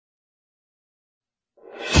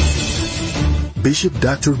Bishop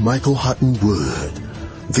Dr. Michael Houghton Wood,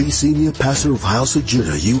 the Senior Pastor of House of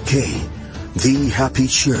Judah, UK, The Happy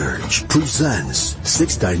Church, presents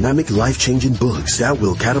 6 dynamic life-changing books that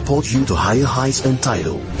will catapult you to higher heights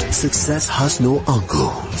entitled Success Has No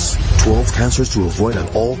Uncles, 12 Cancers to Avoid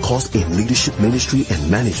at All Costs in Leadership, Ministry, and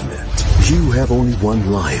Management. You have only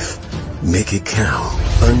one life. Make it count.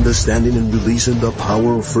 Understanding and releasing the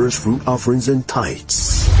power of first fruit offerings and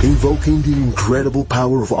tithes. Invoking the incredible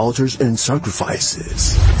power of altars and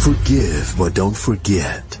sacrifices. Forgive but don't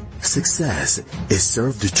forget. Success is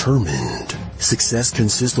self-determined. Success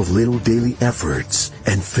consists of little daily efforts,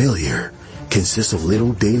 and failure consists of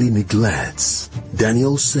little daily neglects.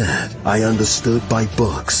 Daniel said, I understood by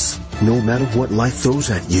books. No matter what life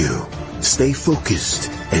throws at you, stay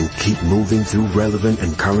focused and keep moving through relevant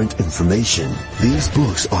and current information. These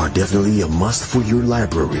books are definitely a must for your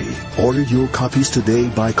library. Order your copies today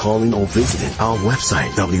by calling or visiting our website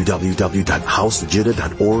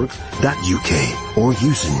www.houseofjudah.org.uk or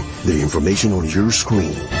using the information on your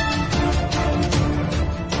screen.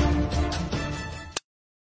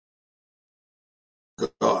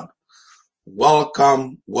 God.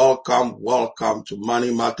 Welcome to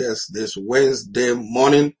Money Matters this Wednesday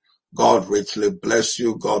morning. God richly bless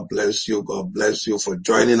you. God bless you. God bless you for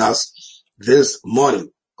joining us this morning.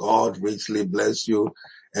 God richly bless you.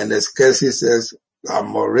 And as Cassie says,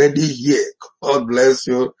 I'm already here. God bless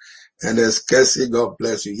you. And as Cassie, God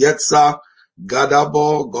bless you. Yetsa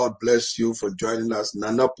Gadabo, God bless you for joining us.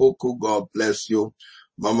 Nana Poku, God bless you.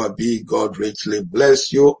 Mama B, God richly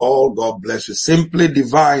bless you all. God bless you. Simply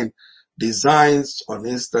Divine Designs on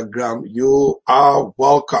Instagram. You are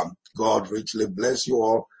welcome. God richly bless you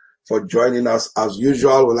all for joining us. As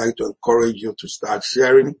usual, we'd like to encourage you to start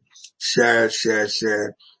sharing. Share.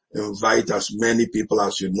 Invite as many people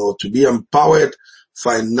as you know to be empowered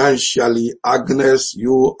financially. Agnes,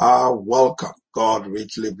 you are welcome. God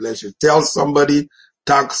richly bless you. Tell somebody,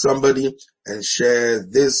 tag somebody, and share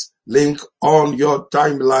this link on your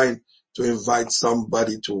timeline to invite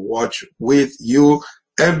somebody to watch with you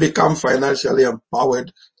and become financially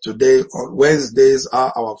empowered. Today on Wednesdays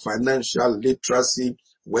are our financial literacy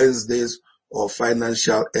Wednesdays or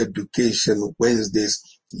financial education Wednesdays.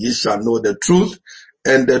 Ye shall know the truth,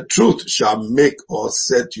 and the truth shall make or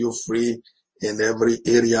set you free in every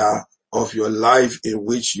area of your life in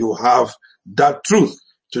which you have that truth.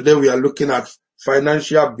 Today we are looking at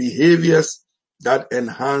financial behaviors that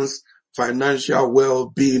enhance financial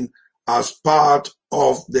well-being as part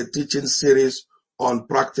of the teaching series on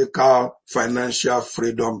practical financial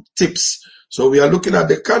freedom tips. So we are looking at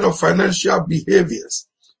the kind of financial behaviors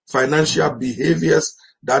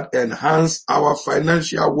that enhance our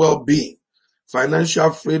financial well-being.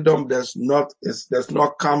 Financial freedom does not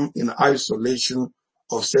come in isolation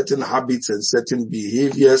of certain habits and certain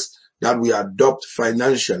behaviors that we adopt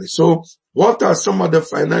financially. So what are some of the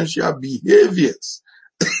financial behaviors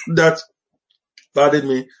that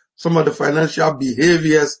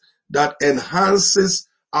enhances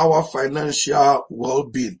our financial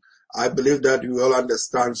well-being? I believe that you all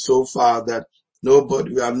understand so far that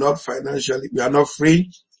we are not free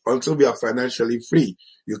until we are financially free.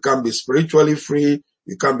 You can be spiritually free,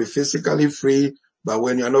 you can be physically free, but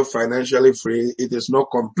when you are not financially free, it is not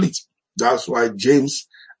complete. That's why James,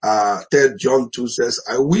 3 John 2 says,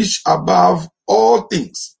 I wish above all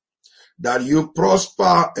things that you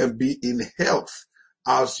prosper and be in health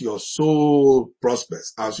as your soul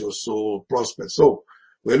prospers, So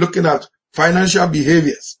we're looking at financial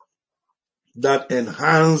behaviors that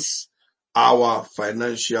enhance our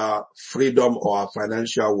financial freedom or our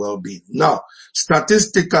financial well-being. Now,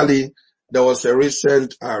 statistically, there was a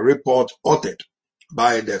recent report authored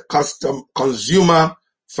by the Consumer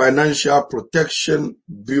Financial Protection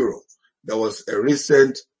Bureau. There was a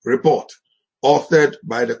recent report authored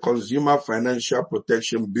by the Consumer Financial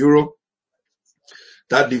Protection Bureau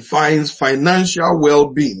that defines financial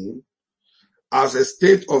well-being as a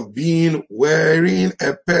state of being wherein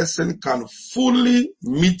a person can fully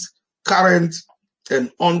meet current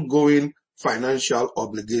and ongoing financial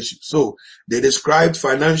obligations. So they described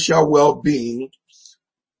financial well-being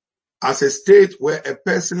as a state where a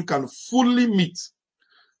person can fully meet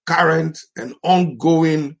current and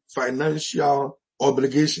ongoing financial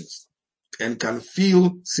obligations and can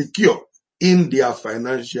feel secure in their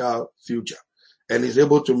financial future and is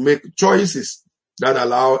able to make choices that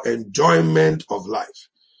allow enjoyment of life.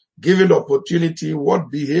 Given opportunity, what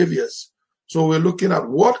behaviors? So we're looking at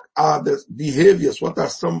what are the behaviors, what are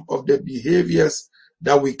some of the behaviors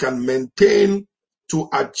that we can maintain to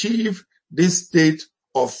achieve this state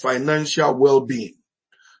of financial well-being.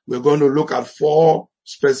 We're going to look at 4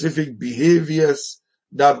 specific behaviors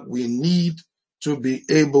that we need to be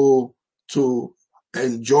able to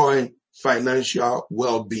enjoy financial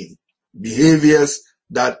well-being. Behaviors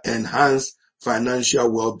that enhance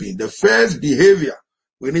financial well-being. The first behavior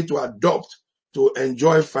we need to adopt to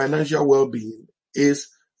enjoy financial well-being is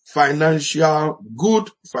good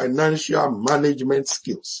financial management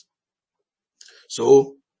skills.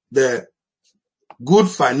 So the good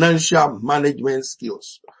financial management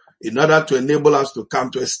skills, in order to enable us to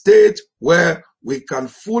come to a state where we can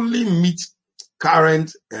fully meet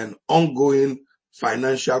current and ongoing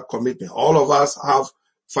financial commitment. All of us have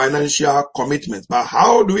financial commitments, but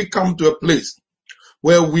how do we come to a place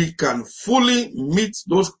where we can fully meet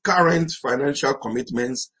those current financial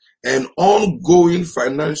commitments and ongoing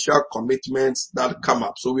financial commitments that come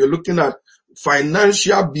up? So we're looking at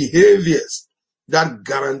financial behaviors that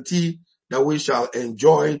guarantee that we shall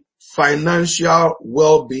enjoy financial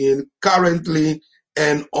well-being currently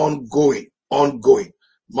and ongoing.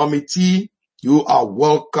 Mommy T, you are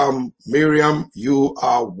welcome. Miriam, you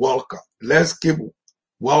are welcome. Let's keep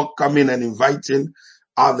welcoming and inviting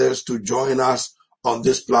others to join us on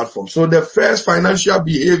this platform. So the first financial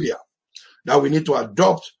behavior that we need to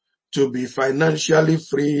adopt to be financially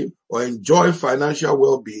free or enjoy financial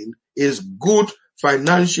well-being is good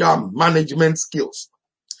financial management skills.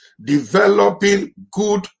 Developing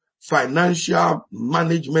good financial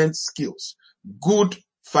management skills. Good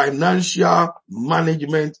financial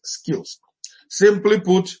management skills. Simply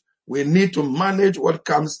put, we need to manage what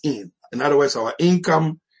comes in. In other words, our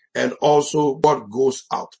income and also what goes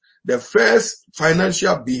out. The first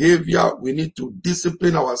financial behavior we need to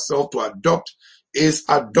discipline ourselves to adopt is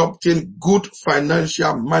adopting good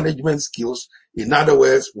financial management skills. In other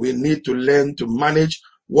words, we need to learn to manage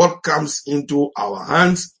what comes into our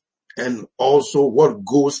hands and also what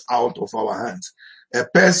goes out of our hands. A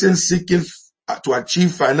person seeking to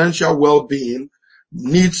achieve financial well-being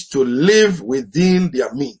needs to live within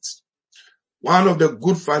their means. One of the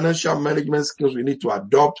good financial management skills we need to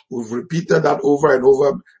adopt, we've repeated that over and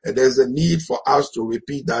over, and there's a need for us to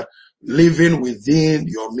repeat that, living within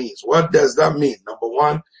your means. What does that mean? Number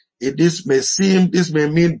one, this may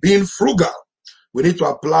mean being frugal. We need to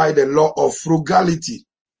apply the law of frugality.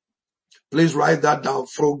 Please write that down.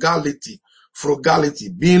 Frugality,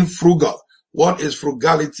 being frugal. What is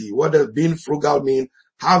frugality? What does being frugal mean?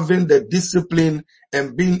 Having the discipline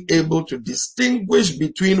and being able to distinguish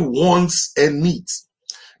between wants and needs.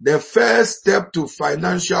 The first step to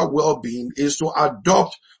financial well-being is to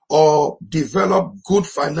adopt or develop good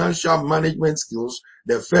financial management skills,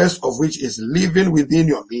 the first of which is living within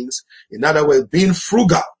your means. In other words, being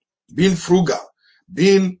frugal,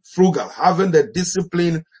 having the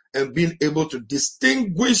discipline and being able to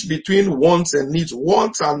distinguish between wants and needs.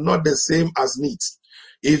 Wants are not the same as needs.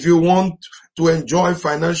 If you want to enjoy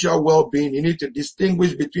financial well-being, you need to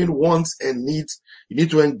distinguish between wants and needs. You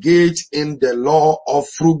need to engage in the law of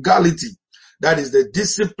frugality. That is the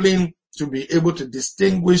discipline to be able to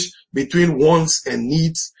distinguish between wants and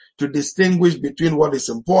needs, to distinguish between what is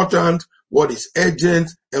important, what is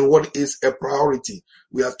urgent, and what is a priority.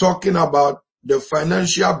 We are talking about the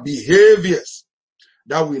financial behaviors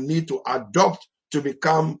that we need to adopt to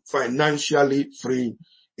become financially free.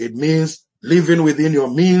 It means living within your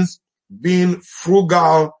means, being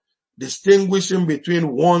frugal, distinguishing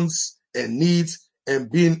between wants and needs,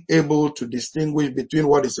 and being able to distinguish between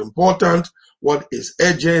what is important, what is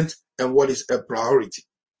urgent, and what is a priority.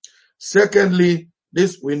 Secondly,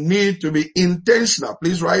 we need to be intentional.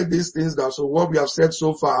 Please write these things down. So what we have said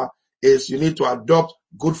so far is you need to adopt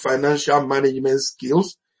good financial management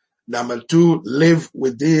skills. Number two, live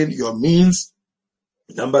within your means.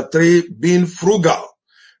 Number three, being frugal.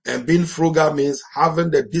 And being frugal means having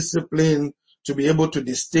the discipline to be able to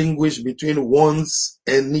distinguish between wants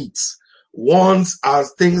and needs. Wants are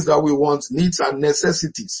things that we want. Needs are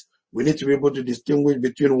necessities. We need to be able to distinguish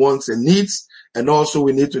between wants and needs. And also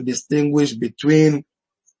we need to distinguish between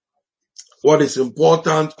what is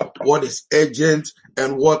important, what is urgent,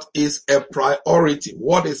 and what is a priority.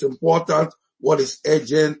 What is important, what is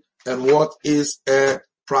urgent, and what is a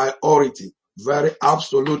priority. Very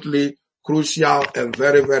absolutely crucial and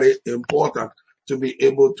very, very important to be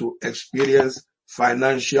able to experience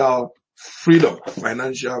financial freedom.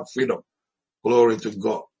 Glory to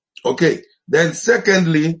God. Okay. Then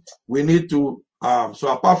secondly, we need to, so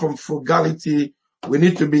apart from frugality, we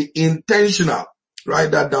need to be intentional.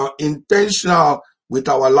 Write that down. Intentional with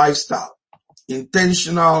our lifestyle.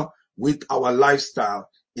 Intentional with our lifestyle.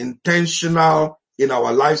 Intentional in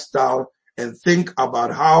our lifestyle, and think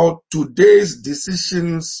about how today's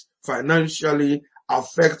decisions financially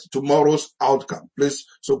affect tomorrow's outcome. Please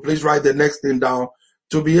write the next thing down.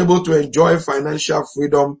 To be able to enjoy financial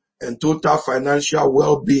freedom, and total financial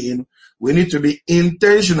well-being, we need to be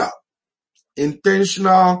intentional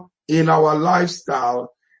in our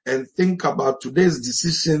lifestyle and think about today's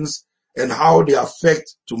decisions and how they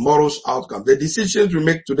affect tomorrow's outcome. The decisions we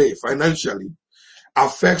make today financially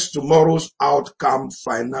affects tomorrow's outcome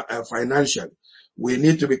financially. We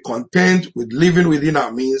need to be content with living within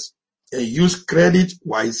our means and use credit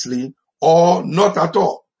wisely or not at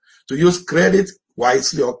all. To use credit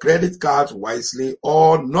wisely or credit cards wisely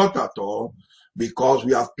or not at all, because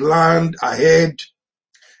we have planned ahead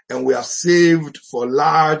and we have saved for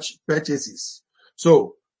large purchases.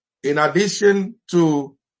 So, in addition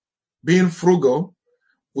to being frugal,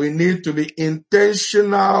 we need to be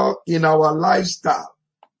intentional in our lifestyle.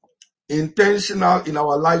 And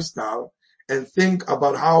think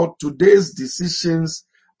about how today's decisions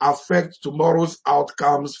affect tomorrow's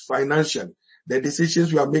outcomes financially. The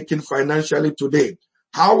decisions we are making financially today.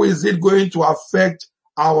 How is it going to affect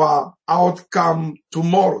our outcome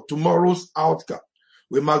tomorrow's outcome?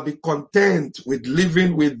 We must be content with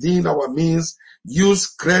living within our means, use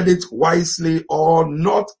credit wisely or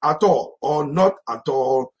not at all,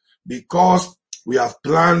 because we have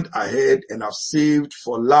planned ahead and have saved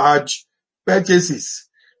for large purchases.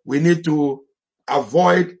 We need to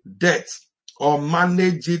avoid debt or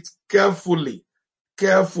manage it carefully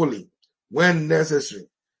when necessary.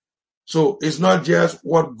 So it's not just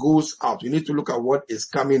what goes out. You need to look at what is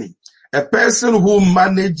coming in. A person who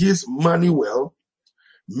manages money well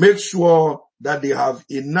makes sure that they have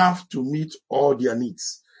enough to meet all their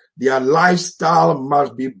needs. Their lifestyle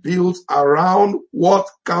must be built around what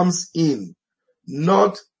comes in,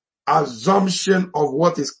 not assumption of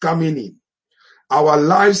what is coming in. Our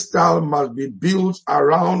lifestyle must be built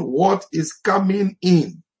around what is coming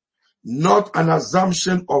in, not an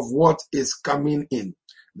assumption of what is coming in.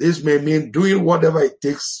 This may mean doing whatever it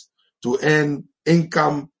takes to earn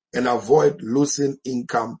income and avoid losing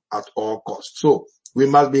income at all costs. So we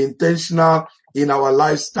must be intentional in our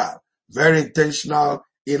lifestyle, very intentional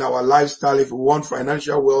in our lifestyle if we want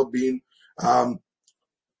financial well-being.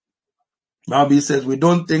 Malby says we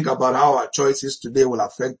don't think about how our choices today will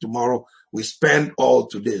affect tomorrow. We spend all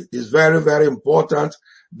today. It's very, very important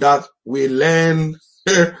that we learn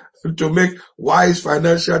to make wise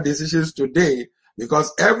financial decisions today,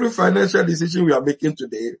 because every financial decision we are making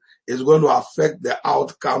today is going to affect the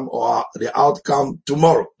outcome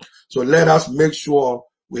tomorrow. So let us make sure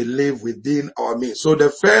we live within our means. So the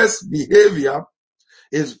first behavior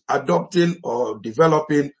is adopting or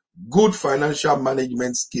developing good financial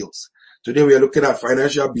management skills. Today we are looking at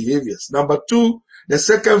financial behaviors. Number 2, the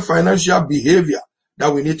second financial behavior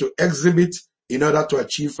that we need to exhibit in order to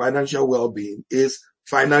achieve financial well-being is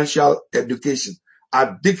financial education.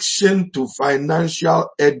 Addiction to financial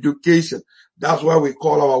education. That's why we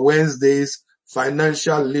call our Wednesdays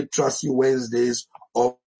Financial Literacy Wednesdays,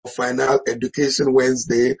 or Financial Education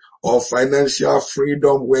Wednesday, or Financial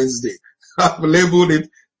Freedom Wednesday. I've labeled it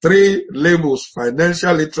 3 labels: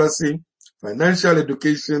 financial literacy, financial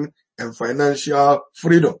education, and financial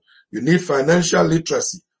freedom. You need financial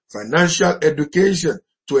literacy, financial education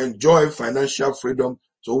to enjoy financial freedom.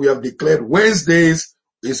 So we have declared Wednesdays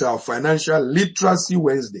is our Financial Literacy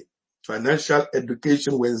Wednesday, Financial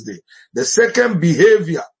Education Wednesday. The second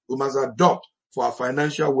behavior we must adopt for our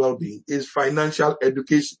financial well-being is financial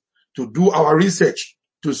education. To do our research,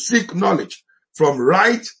 to seek knowledge from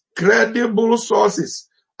right, credible sources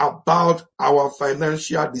about our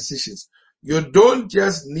financial decisions. You don't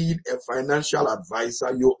just need a financial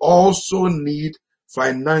advisor, you also need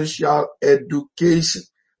financial education.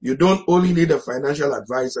 You don't only need a financial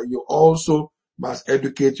advisor, you also must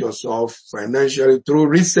educate yourself financially through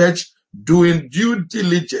research, doing due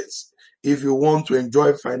diligence. If you want to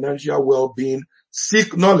enjoy financial well-being,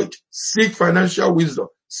 seek knowledge, seek financial wisdom,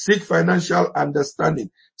 seek financial understanding,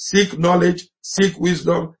 seek knowledge, seek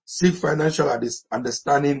wisdom, seek financial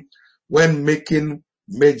understanding when making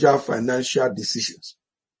major financial decisions.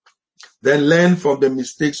 Then learn from the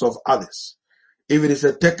mistakes of others. If it is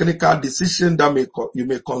a technical decision that you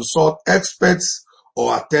may consult experts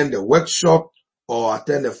or attend a workshop or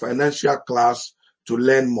attend a financial class to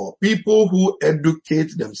learn more. People who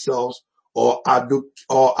educate themselves or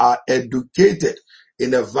are educated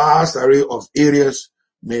in a vast array of areas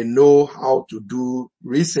may know how to do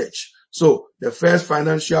research. So the first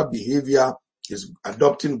financial behavior is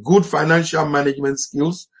adopting good financial management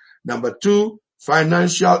skills. Number 2,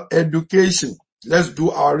 financial education. Let's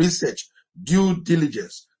do our research, due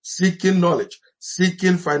diligence, seeking knowledge,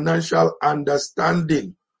 seeking financial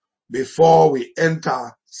understanding before we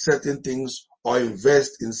enter certain things or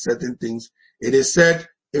invest in certain things. It is said,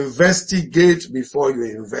 investigate before you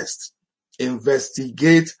invest.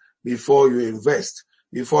 Investigate before you invest.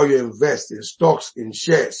 Before you invest in stocks, in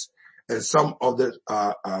shares, and some of the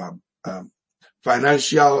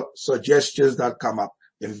financial suggestions that come up.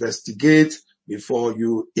 Investigate before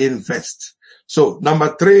you invest. So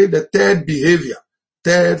number 3, the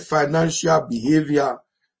third financial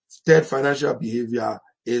behavior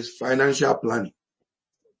is financial planning.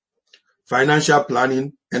 Financial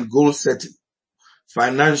planning and goal setting.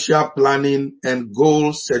 Financial planning and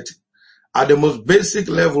goal setting. At the most basic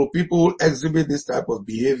level, people who exhibit this type of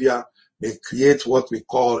behavior may create what we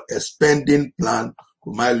call a spending plan.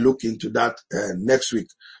 We might look into that next week.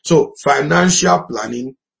 So financial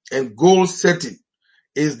planning and goal setting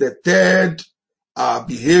is the third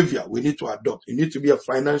behavior we need to adopt. You need to be a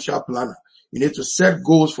financial planner. You need to set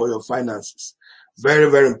goals for your finances. Very,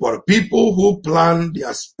 very important. People who plan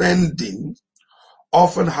their spending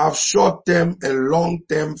often have short-term and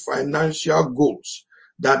long-term financial goals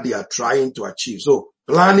that they are trying to achieve. So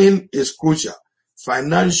planning is crucial.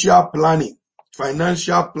 Financial planning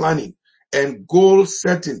and goal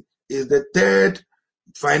setting is the third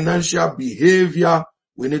financial behavior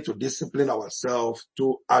we need to discipline ourselves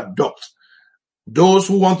to adopt. Those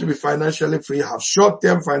who want to be financially free have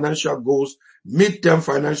short-term financial goals, mid-term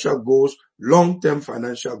financial goals, long-term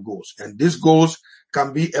financial goals. And these goals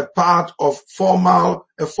can be a part of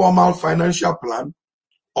a formal financial plan,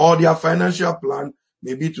 or their financial plan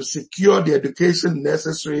may be to secure the education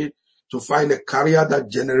necessary to find a career that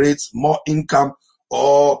generates more income,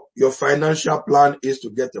 or your financial plan is to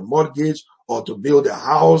get a mortgage or to build a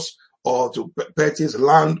house or to purchase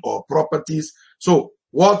land or properties. So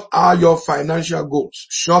what are your financial goals?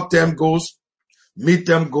 Short-term goals,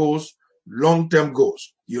 mid-term goals, long-term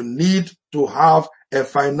goals. You need to have a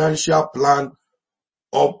financial plan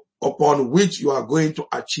upon which you are going to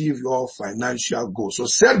achieve your financial goals. So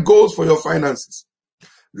set goals for your finances.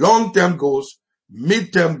 Long-term goals,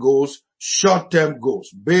 mid-term goals, short-term goals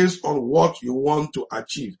based on what you want to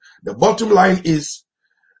achieve. The bottom line is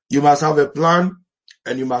you must have a plan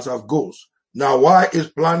and you must have goals. Now, why is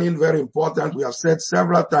planning very important? We have said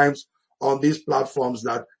several times on these platforms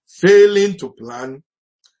that failing to plan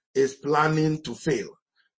is planning to fail.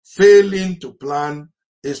 Failing to plan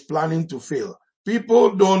is planning to fail.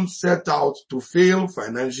 People don't set out to fail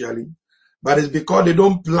financially, but it's because they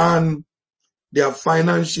don't plan their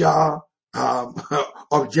financial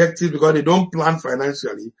objectives, because they don't plan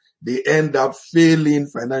financially, they end up failing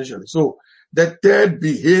financially. So the third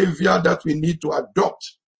behavior that we need to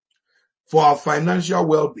adopt for our financial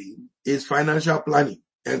well-being is financial planning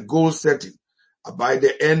and goal setting. By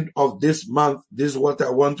the end of this month, this is what I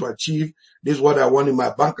want to achieve. This is what I want in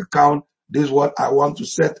my bank account. This is what I want to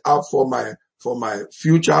set up for my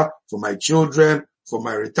future, for my children, for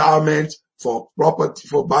my retirement, for property,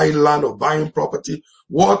 for buying land or buying property.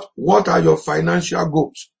 What are your financial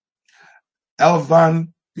goals?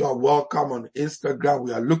 Elvan, you are welcome on Instagram.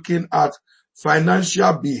 We are looking at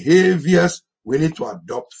financial behaviors we need to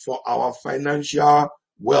adopt for our financial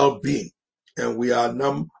well-being. And we are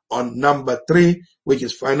on number 3, which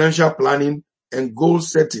is financial planning and goal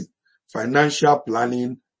setting. Financial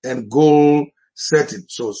planning and goal setting.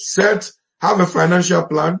 So have a financial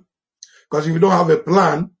plan, because if you don't have a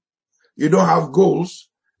plan, you don't have goals,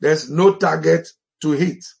 there's no target to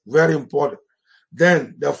hit. Very important.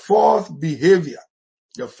 Then the fourth behavior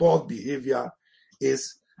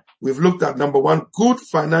is, we've looked at number 1, good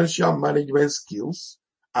financial management skills,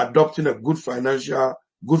 adopting a good financial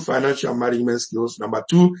management skills. Number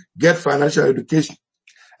 2, get financial education.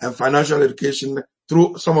 And financial education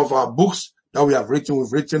through some of our books that we have written.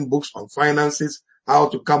 We've written books on finances, how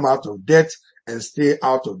to come out of debt and stay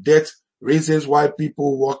out of debt, reasons why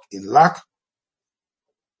people walk in lack,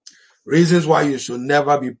 reasons why you should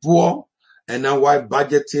never be poor, and then why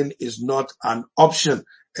budgeting is not an option.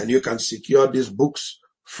 And you can secure these books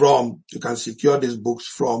from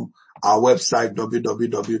our website,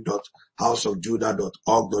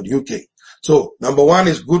 www.houseofjudah.org.uk. So number 1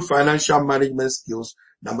 is good financial management skills.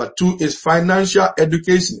 Number 2 is financial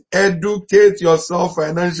education. Educate yourself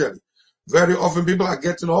financially. Very often people are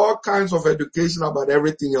getting all kinds of education about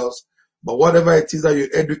everything else, but whatever it is that you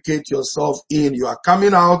educate yourself in, you are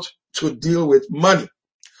coming out to deal with money.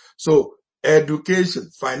 So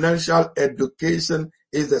education, financial education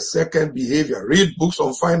is the second behavior. Read books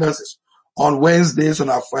on finances. On Wednesdays, on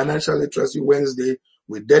our Financial Literacy Wednesday,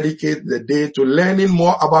 we dedicate the day to learning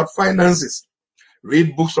more about finances.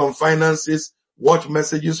 Read books on finances, watch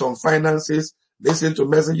messages on finances, listen to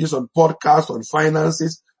messages on podcasts on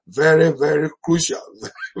finances. Very, very crucial.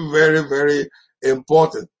 Very, very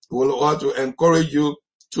important. We want to encourage you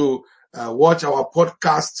to watch our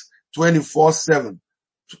podcast 24/7.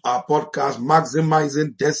 our podcast,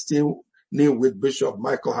 Maximizing Destiny with Bishop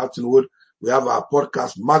Michael Hattonwood. We have our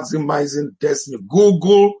podcast, Maximizing Destiny.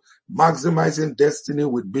 Google Maximizing Destiny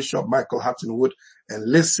with Bishop Michael Hattonwood and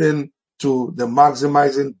listen to the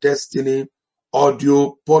Maximizing Destiny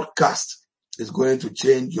audio podcast. It's going to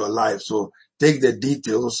change your life. So take the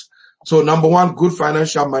details. So number 1, good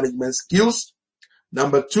financial management skills.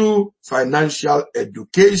 Number 2, financial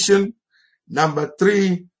education. Number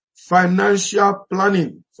 3, financial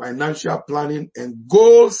planning and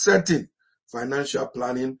goal setting. Financial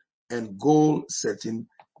planning and goal setting.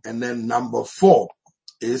 And then number 4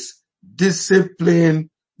 is discipline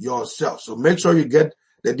yourself. So make sure you get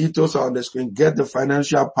the details on the screen. Get the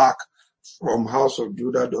financial pack from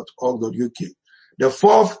houseofjudah.org.uk. The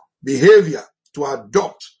 4th behavior to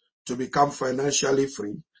adopt to become financially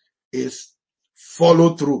free is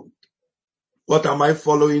follow through. What am I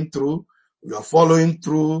following through? You are following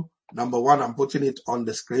through. Number 1, I'm putting it on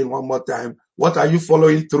the screen one more time. What are you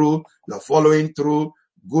following through? You are following through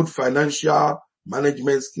good financial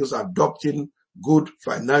management skills, adopting good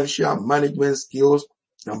financial management skills.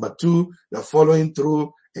 Number 2, you are following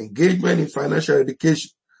through engagement in financial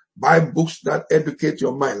education. Buy books that educate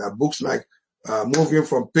your mind, like books like Moving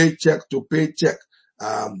from Paycheck to Paycheck,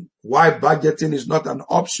 Why Budgeting is Not an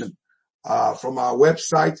Option, from our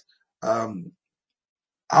website,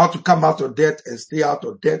 How to Come Out of Debt and Stay Out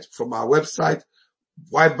of Debt from our website,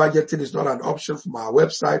 Why Budgeting is Not an Option from our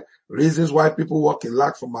website, Reasons Why People Walk in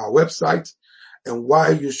Lack from our website, and Why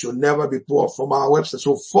You Should Never Be Poor from our website.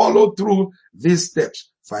 So follow through these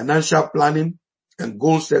steps: financial planning and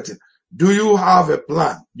goal setting. Do you have a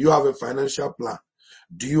plan? Do you have a financial plan?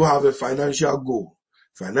 Do you have a financial goal?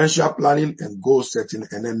 Financial planning and goal setting.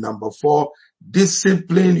 And then number 4,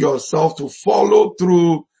 discipline yourself to follow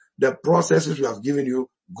through the processes we have given you.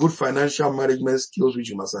 Good financial management skills which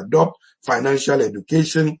you must adopt, financial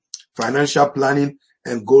education, financial planning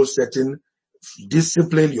and goal setting.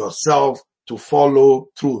 Discipline yourself to follow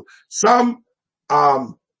through. Some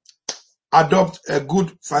adopt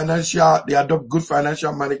good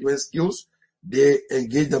financial management skills. They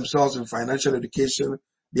engage themselves in financial education.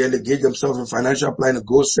 They engage themselves in financial planning and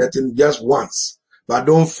goal setting just once, but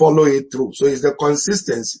don't follow it through. So it's the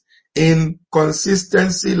consistency. In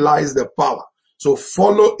consistency lies the power. So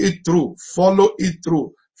follow it through, follow it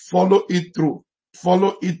through, follow it through,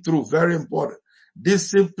 follow it through. Very important.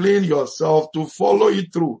 Discipline yourself to follow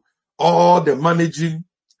it through. All the managing,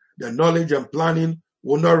 the knowledge and planning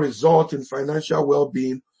will not result in financial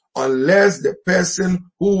well-being unless the person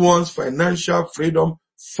who wants financial freedom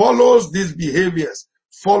follows these behaviors,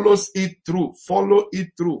 follows it through, follow it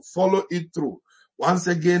through, follow it through. Once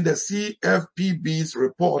again, the CFPB's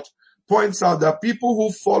report points out that people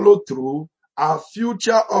who follow through are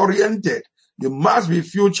future-oriented. You must be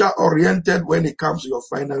future-oriented when it comes to your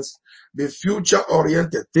finance. Be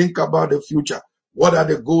future-oriented. Think about the future. What are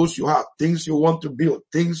the goals you have? Things you want to build,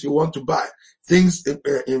 things you want to buy, things,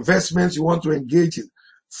 investments you want to engage in.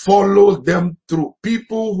 Follow them through.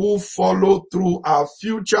 People who follow through are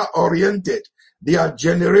future-oriented. They are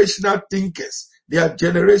generational thinkers. They are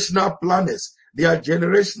generational planners. They are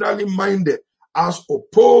generationally minded as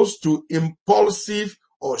opposed to impulsive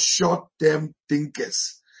or short-term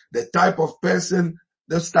thinkers. This type of person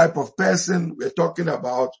we're talking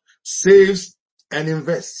about saves and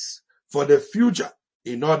invests for the future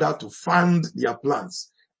in order to fund their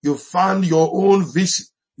plans. You fund your own vision.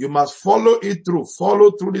 You must follow it through.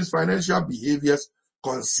 Follow through these financial behaviors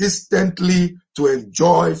consistently to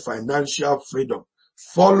enjoy financial freedom.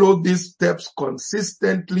 Follow these steps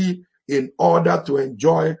consistently in order to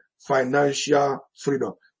enjoy financial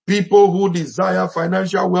freedom. People who desire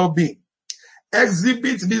financial well-being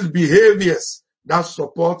exhibit these behaviors that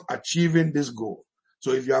support achieving this goal.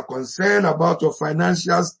 So if you are concerned about your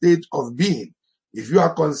financial state of being,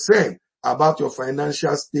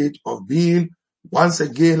 once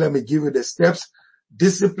again, let me give you the steps.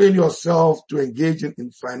 Discipline yourself to engage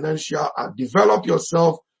in financial, develop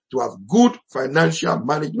yourself to have good financial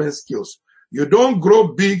management skills. You don't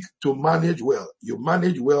grow big to manage well. You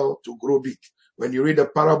manage well to grow big. When you read the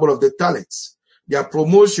parable of the talents, their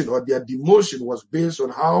promotion or their demotion was based on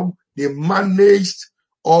how they managed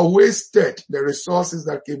or wasted the resources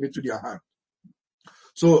that came into their hand.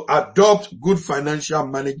 So adopt good financial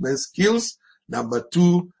management skills. Number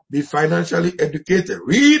 2, be financially educated.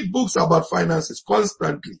 Read books about finances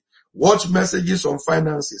constantly. Watch messages on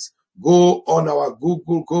finances. Go on our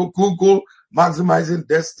Google Maximizing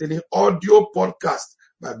Destiny audio podcast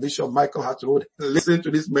by Bishop Michael Hattonwood. Listen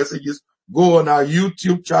to these messages. Go on our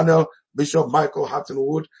YouTube channel, Bishop Michael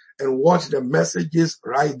Hattonwood, and watch the messages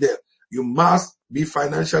right there. You must be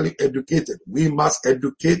financially educated. We must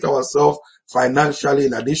educate ourselves financially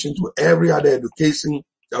in addition to every other education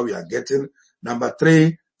that we are getting. Number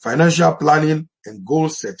 3, financial planning and goal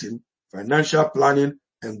setting. Financial planning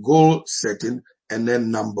and goal setting. And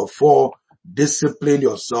then number 4, discipline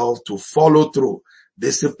yourself to follow through.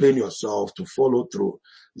 Discipline yourself to follow through.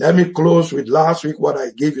 Let me close with last week what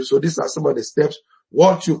I gave you. So these are some of the steps.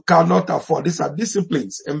 What you cannot afford. These are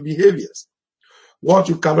disciplines and behaviors. What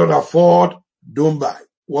you cannot afford, don't buy.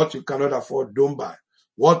 What you cannot afford, don't buy.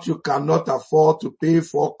 What you cannot afford to pay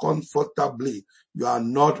for comfortably, you are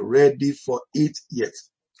not ready for it yet.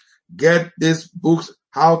 Get these books,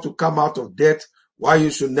 How to Come Out of Debt, Why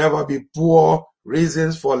You Should Never Be Poor,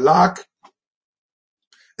 Reasons for Lack,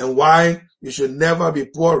 and Why You Should Never Be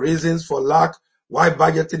Poor, Reasons for Lack, Why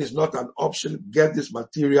Budgeting is Not an Option. Get these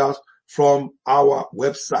materials from our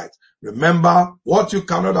website. Remember, what you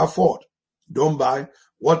cannot afford, don't buy.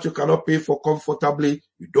 What you cannot pay for comfortably,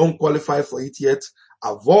 you don't qualify for it yet.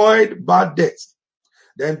 Avoid bad debt.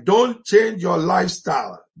 Then don't change your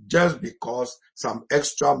lifestyle just because some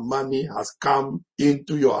extra money has come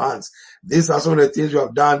into your hands. These are some of the things you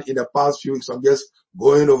have done in the past few weeks. I'm just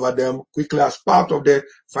going over them quickly as part of the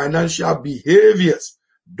financial behaviors.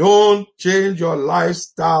 Don't change your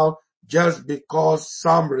lifestyle just because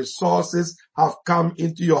some resources have come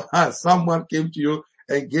into your hands. Someone came to you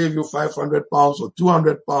and gave you 500 pounds or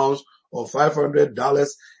 200 pounds or $500.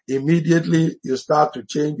 Immediately you start to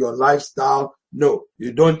change your lifestyle. No,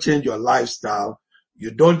 you don't change your lifestyle.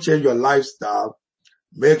 You don't change your lifestyle.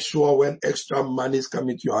 Make sure when extra money is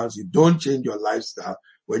coming to your hands, you don't change your lifestyle.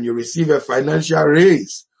 When you receive a financial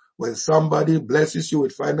raise, when somebody blesses you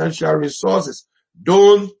with financial resources,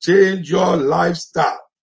 don't change your lifestyle.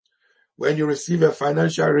 When you receive a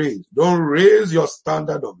financial raise, don't raise your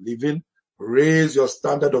standard of living, raise your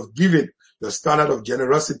standard of giving, your standard of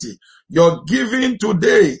generosity. Your giving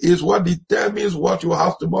today is what determines what you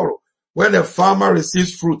have tomorrow. When a farmer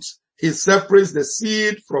receives fruits, he separates the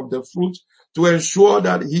seed from the fruit to ensure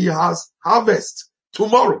that he has harvest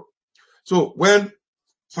tomorrow. So when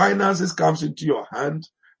finances comes into your hand,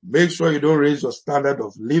 make sure you don't raise your standard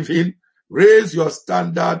of living. Raise your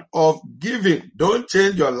standard of giving. Don't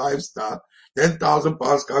change your lifestyle. 10,000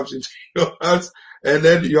 pounds comes into your hands and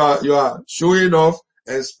then you are showing off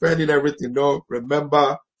and spending everything. No,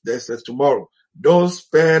 remember there's a tomorrow. Don't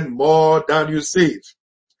spend more than you save.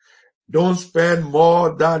 Don't spend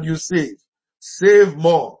more than you save. Save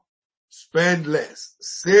more. Spend less.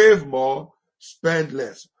 Save more. Spend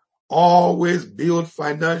less. Always build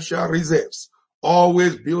financial reserves.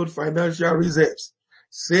 Always build financial reserves.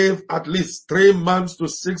 Save at least 3 months to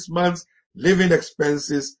 6 months living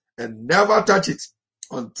expenses and never touch it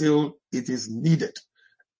until it is needed.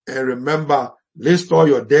 And remember, list all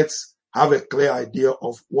your debts, have a clear idea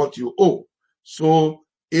of what you owe. So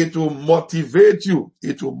it will motivate you.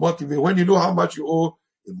 It will motivate. When you know how much you owe,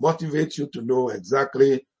 it motivates you to know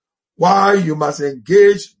exactly why you must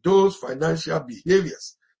engage those financial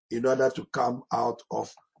behaviors in order to come out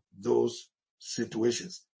of those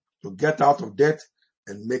situations, to get out of debt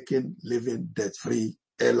and making living debt-free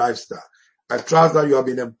a lifestyle. I trust that you have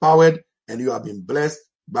been empowered and you have been blessed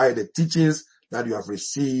by the teachings that you have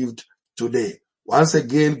received today. Once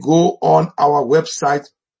again, go on our website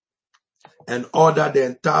and order the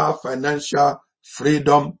entire Financial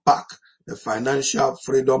Freedom Pack. The Financial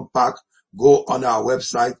Freedom Pack. Go on our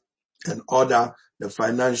website and order the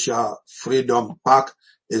Financial Freedom Pack.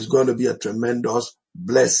 It's going to be a tremendous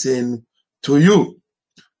blessing to you.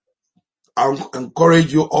 I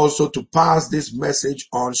encourage you also to pass this message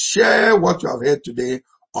on. Share what you have heard today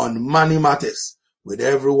on money matters with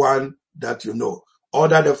everyone that you know.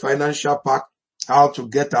 Order the Financial Pack, How to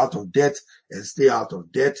Get Out of Debt and Stay Out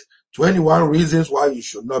of Debt. 21 reasons why you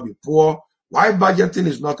should not be poor, why budgeting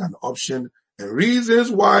is not an option, and reasons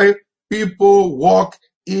why people walk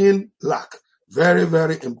in lack. Very,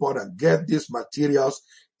 very important. Get these materials.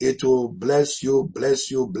 It will bless you, bless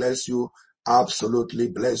you, bless you, absolutely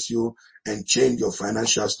bless you, and change your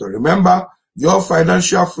financial story. Remember, your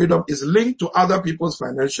financial freedom is linked to other people's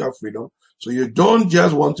financial freedom. So you don't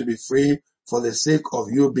just want to be free for the sake of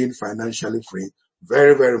you being financially free.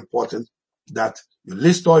 Very, very important that you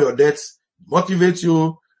list all your debts, motivate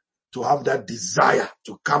you to have that desire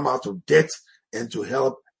to come out of debt and to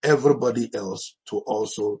help everybody else to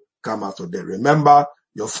also come out of debt. Remember,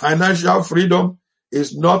 your financial freedom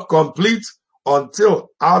is not complete until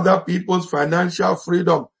other people's financial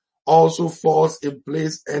freedom also falls in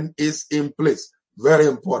place and is in place. Very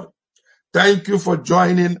important. Thank you for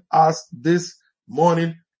joining us this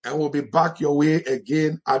morning, and we'll be back your way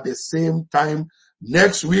again at the same time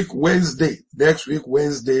next week, Wednesday. Next week,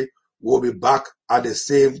 Wednesday, we'll be back at the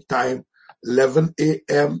same time, 11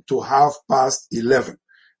 a.m. to 11:30.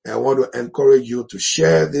 I want to encourage you to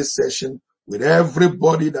share this session with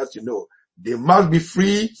everybody that you know. They must be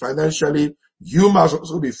free financially. You must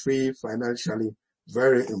also be free financially.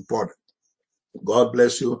 Very important. God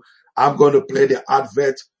bless you. I'm going to play the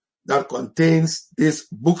advert that contains these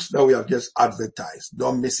books that we have just advertised.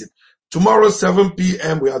 Don't miss it. Tomorrow, 7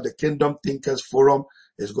 p.m., we have the Kingdom Thinkers Forum.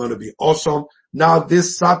 It's going to be awesome. Now,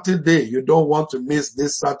 this Saturday, you don't want to miss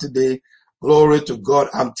this Saturday. Glory to God.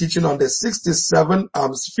 I'm teaching on the 50.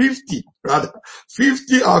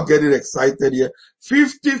 I'm getting excited here.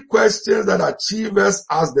 50 questions that achievers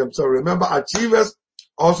ask themselves. Remember, achievers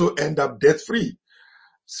also end up debt-free.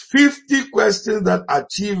 50 questions that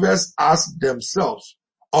achievers ask themselves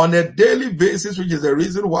on a daily basis, which is the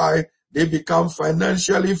reason why they become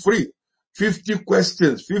financially free. 50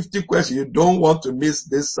 questions. You don't want to miss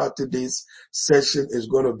this Saturday's session. Is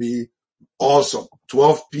going to be awesome.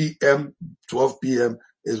 12 p.m.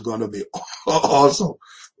 is going to be awesome.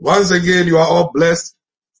 Once again, you are all blessed.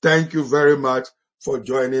 Thank you very much for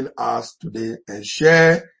joining us today, and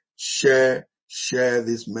share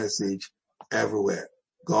this message everywhere.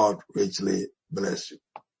 God richly bless you.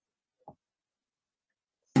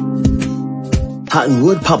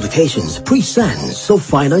 Cottonwood Publications presents the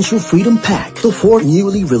Financial Freedom Pack, the 4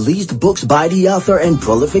 newly released books by the author and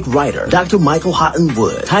prolific writer, Dr. Michael Houghton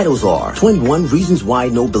Wood. Titles are 21 Reasons Why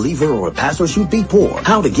No Believer or a Pastor Should Be Poor,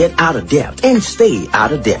 How to Get Out of Debt and Stay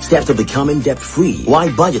Out of Debt, Steps to Becoming Debt-Free, Why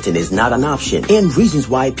Budgeting is Not an Option, and Reasons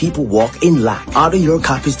Why People Walk in Lack. Order your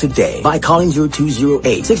copies today by calling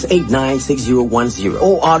 0208-689-6010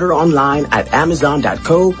 or order online at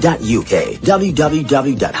amazon.co.uk,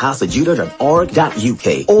 www.houseofjudah.org,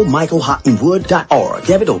 or michaelhoughtonwood.org.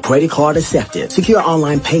 Debit or credit card accepted. Secure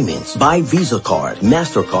online payments by Visa card,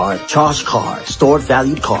 MasterCard, Charge card, stored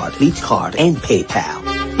valued card, Leach card, and PayPal.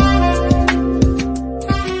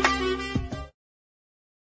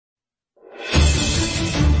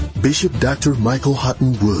 Bishop Dr. Michael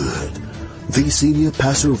Houghton Wood, the senior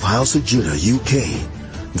pastor of House of Judah, UK,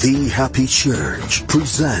 The Happy Church,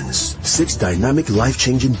 presents 6 dynamic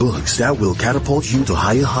life-changing books that will catapult you to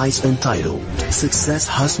higher heights, entitled Success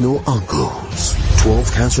Has No Uncles,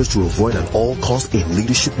 12 Cancers to Avoid at All Costs in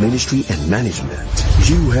Leadership, Ministry, and Management.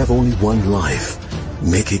 You have only one life.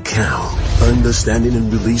 Make it count. Understanding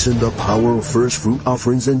and releasing the power of first fruit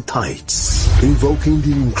offerings and tithes. Invoking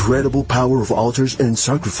the incredible power of altars and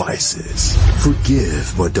sacrifices.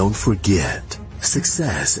 Forgive, but don't forget.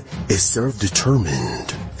 Success is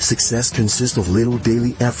self-determined. Success consists of little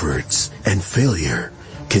daily efforts, and failure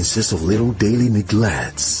consists of little daily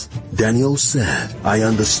neglects. Daniel said, I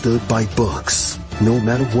understood by books. No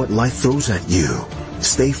matter what life throws at you,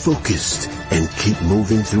 stay focused and keep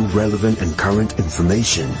moving through relevant and current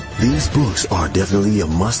information. These books are definitely a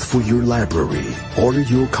must for your library. Order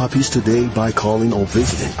your copies today by calling or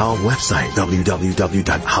visiting our website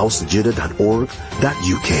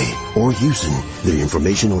www.houseofjudah.org.uk or using the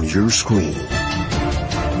information on your screen.